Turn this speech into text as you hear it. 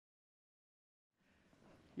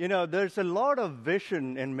There's a lot of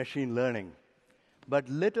vision in machine learning, but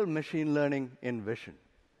little machine learning in vision.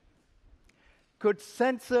 Could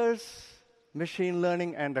sensors, machine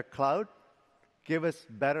learning, and a cloud give us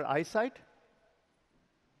better eyesight?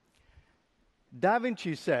 Da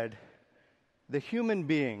Vinci said, the human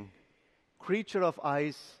being, creature of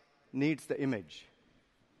eyes, needs the image.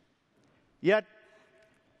 Yet,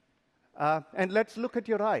 and let's look at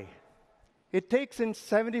your eye. It takes in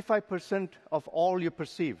 75% of all you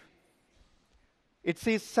perceive. It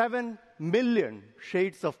sees 7 million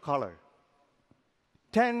shades of color,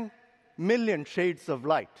 10 million shades of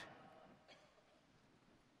light.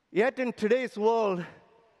 Yet in today's world,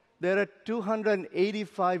 there are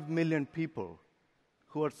 285 million people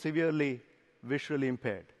who are severely visually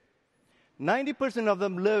impaired. 90% of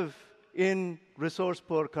them live in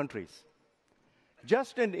resource-poor countries.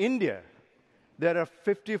 Just in India, there are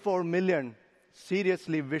 54 million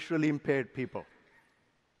seriously visually impaired people.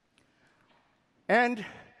 And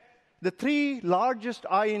the 3 largest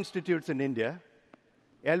eye institutes in India,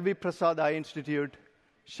 L.V. Prasad Eye Institute,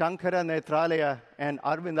 Shankara Nethralaya, and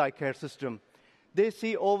Arvind Eye Care System, they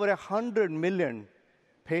see over 100 million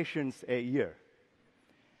patients a year.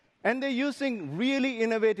 And they're using really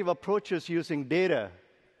innovative approaches using data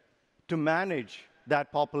to manage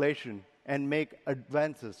that population and make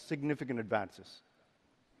advances, significant advances.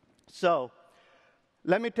 So,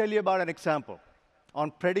 let me tell you about an example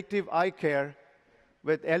on predictive eye care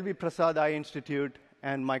with L.V. Prasad Eye Institute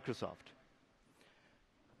and Microsoft.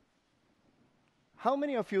 How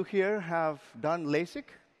many of you here have done Lasik?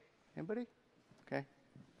 Anybody? Okay.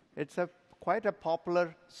 It's quite a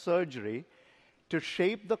popular surgery to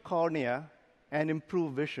shape the cornea and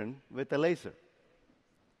improve vision with a laser.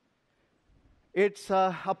 It's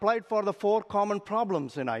applied for the 4 common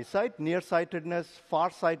problems in eyesight: nearsightedness,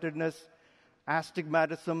 farsightedness,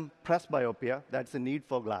 astigmatism, presbyopia, that's the need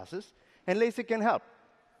for glasses, and Lasik can help.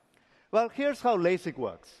 Well, here's how Lasik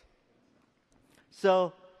works.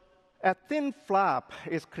 So, a thin flap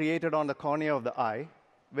is created on the cornea of the eye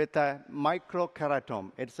with a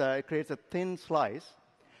microkeratome. It creates a thin slice.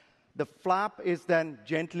 The flap is then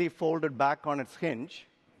gently folded back on its hinge.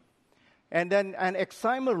 And then an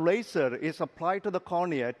excimer laser is applied to the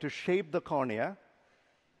cornea to shape the cornea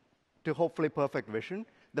to hopefully perfect vision.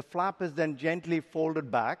 The flap is then gently folded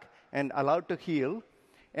back and allowed to heal.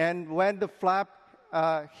 And when the flap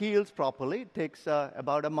heals properly, it takes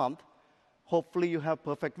about a month, hopefully you have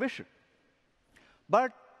perfect vision.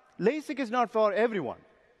 But Lasik is not for everyone.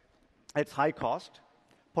 It's high cost,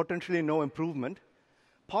 potentially no improvement,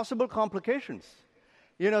 possible complications.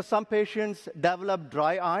 Some patients develop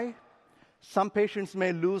dry eye. Some patients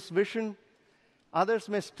may lose vision. Others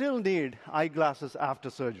may still need eyeglasses after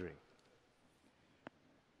surgery.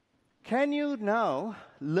 Can you now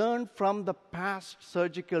learn from the past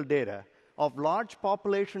surgical data of large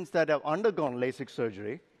populations that have undergone Lasik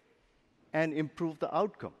surgery and improve the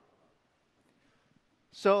outcome?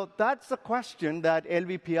 So that's the question that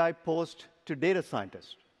LVPI posed to data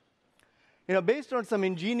scientists. Based on some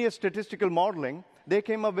ingenious statistical modeling, they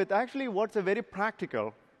came up with actually what's a very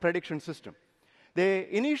practical prediction system. They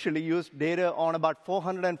initially used data on about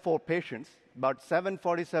 404 patients, about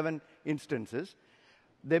 747 instances.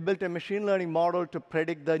 They built a machine learning model to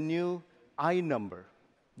predict the new eye number.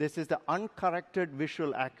 This is the uncorrected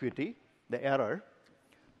visual acuity, the error,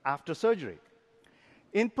 after surgery.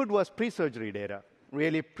 Input was pre-surgery data,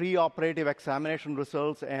 really pre-operative examination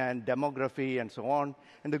results and demography and so on.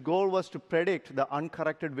 And the goal was to predict the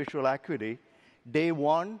uncorrected visual acuity day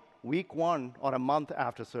 1, week 1, or a month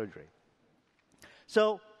after surgery.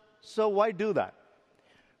 So why do that?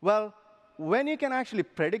 Well, when you can actually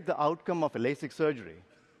predict the outcome of a Lasik surgery,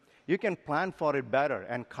 you can plan for it better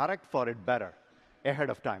and correct for it better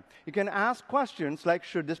ahead of time. You can ask questions like,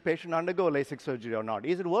 should this patient undergo Lasik surgery or not?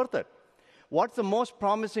 Is it worth it? What's the most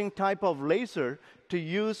promising type of laser to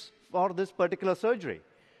use for this particular surgery?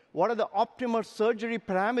 What are the optimal surgery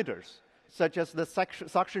parameters, such as the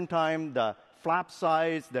suction time, the flap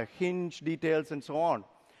size, the hinge details, and so on?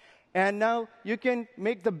 And now you can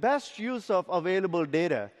make the best use of available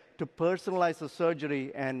data to personalize the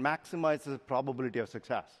surgery and maximize the probability of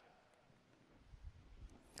success.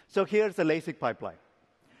 So here's the Lasik pipeline.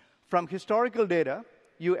 From historical data,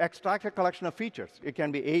 you extract a collection of features. It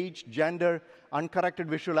can be age, gender, uncorrected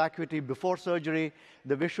visual acuity before surgery,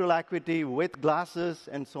 the visual acuity with glasses,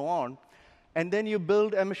 and so on. And then you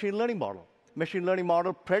build a machine learning model. Machine learning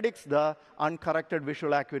model predicts the uncorrected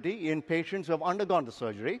visual acuity in patients who have undergone the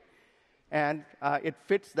surgery, and it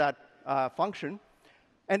fits that function.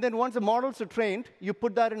 And then once the models are trained, you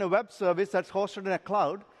put that in a web service that's hosted in a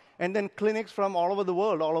cloud, And then clinics from all over the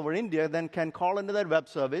world, all over India, then can call into that web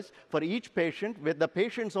service for each patient with the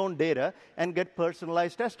patient's own data and get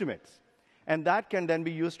personalized estimates. And that can then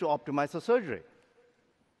be used to optimize the surgery.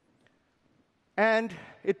 And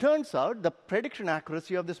it turns out the prediction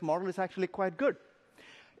accuracy of this model is actually quite good.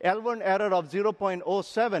 L1 error of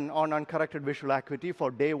 0.07 on uncorrected visual acuity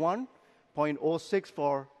for day 1, 0.06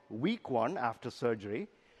 for week 1 after surgery,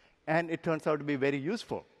 and it turns out to be very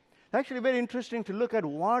useful. Actually, very interesting to look at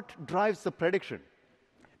what drives the prediction.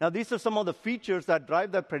 Now, these are some of the features that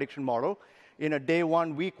drive that prediction model in a day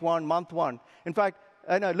 1, week 1, month 1. In fact,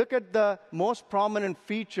 look at the most prominent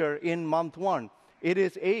feature in month 1. It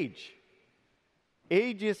is age.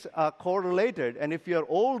 Age is correlated, and if you're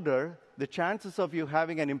older, the chances of you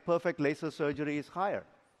having an imperfect laser surgery is higher.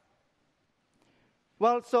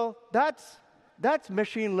 Well, so that's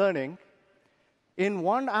machine learning in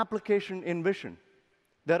one application in vision.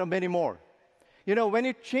 There are many more. You know, when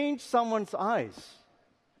you change someone's eyes,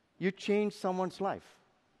 you change someone's life.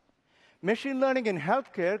 Machine learning in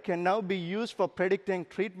healthcare can now be used for predicting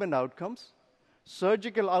treatment outcomes,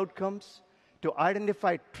 surgical outcomes, to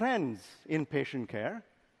identify trends in patient care,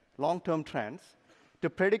 long-term trends, to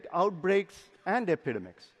predict outbreaks and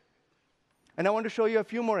epidemics. And I want to show you a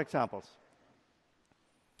few more examples.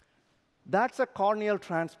 That's a corneal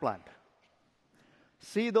transplant.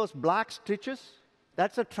 See those black stitches?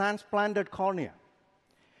 That's a transplanted cornea.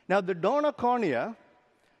 Now, the donor cornea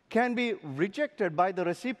can be rejected by the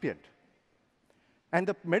recipient. And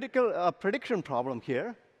the medical prediction problem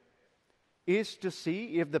here is to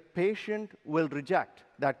see if the patient will reject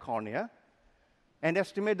that cornea and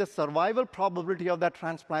estimate the survival probability of that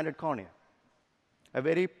transplanted cornea. A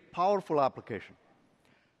very powerful application.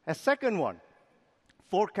 A second one,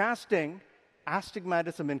 forecasting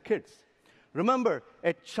astigmatism in kids. Remember,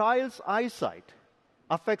 a child's eyesight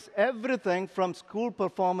affects everything from school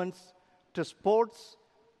performance to sports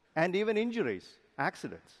and even injuries,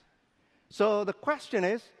 accidents. So the question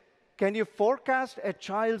is, can you forecast a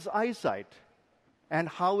child's eyesight and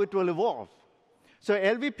how it will evolve? So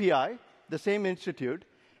LVPI, the same institute,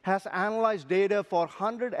 has analyzed data for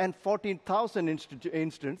 114,000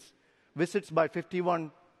 instance visits by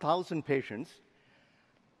 51,000 patients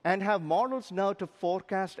and have models now to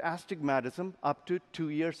forecast astigmatism up to 2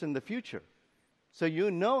 years in the future. So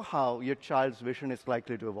you know how your child's vision is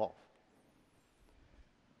likely to evolve.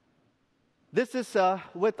 This is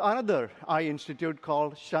with another eye institute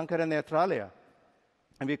called Shankara Nethralaya,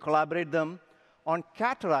 and we collaborate them on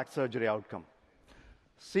cataract surgery outcome.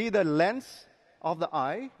 See, the lens of the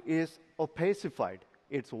eye is opacified.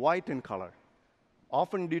 It's white in color,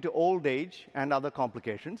 often due to old age and other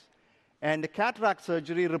complications. And the cataract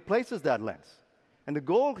surgery replaces that lens. And the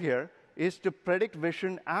goal here is to predict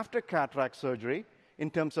vision after cataract surgery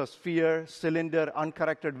in terms of sphere, cylinder,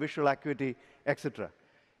 uncorrected visual acuity, etc.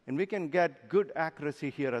 And we can get good accuracy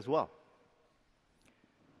here as well.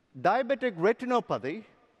 Diabetic retinopathy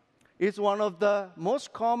is one of the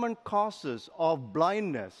most common causes of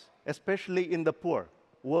blindness, especially in the poor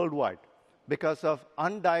worldwide, because of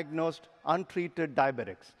undiagnosed, untreated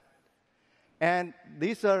diabetics. And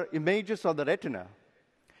these are images of the retina.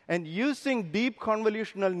 And using deep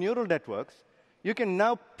convolutional neural networks, you can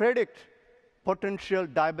now predict potential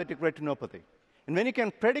diabetic retinopathy. And when you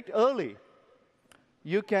can predict early,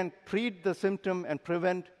 you can treat the symptom and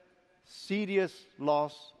prevent serious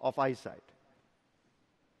loss of eyesight.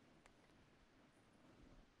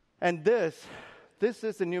 And this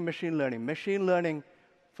is the new machine learning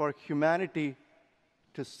for humanity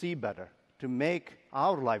to see better, to make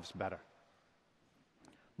our lives better.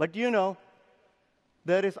 But you know,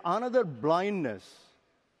 there is another blindness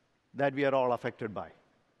that we are all affected by.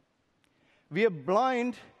 We are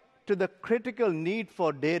blind to the critical need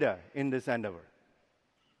for data in this endeavor.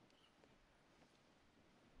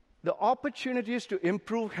 The opportunities to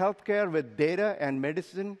improve healthcare with data and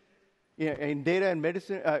medicine, in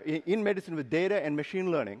medicine with data and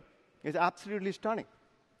machine learning is absolutely stunning.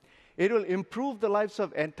 It will improve the lives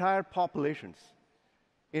of entire populations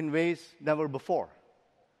in ways never before.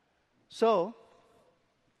 So,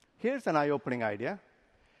 here's an eye-opening idea.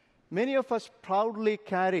 Many of us proudly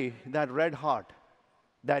carry that red heart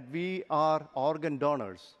that we are organ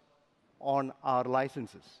donors on our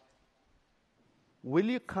licenses. Will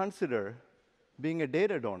you consider being a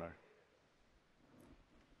data donor?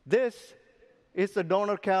 This is the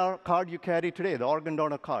donor card you carry today, the organ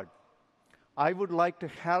donor card. I would like to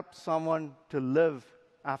help someone to live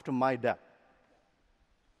after my death.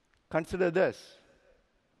 Consider this.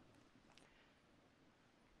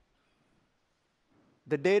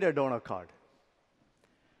 The data donor card.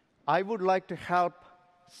 I would like to help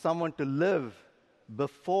someone to live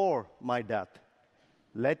before my death.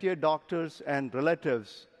 Let your doctors and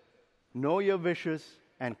relatives know your wishes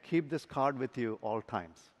and keep this card with you all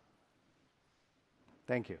times.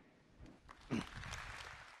 Thank you.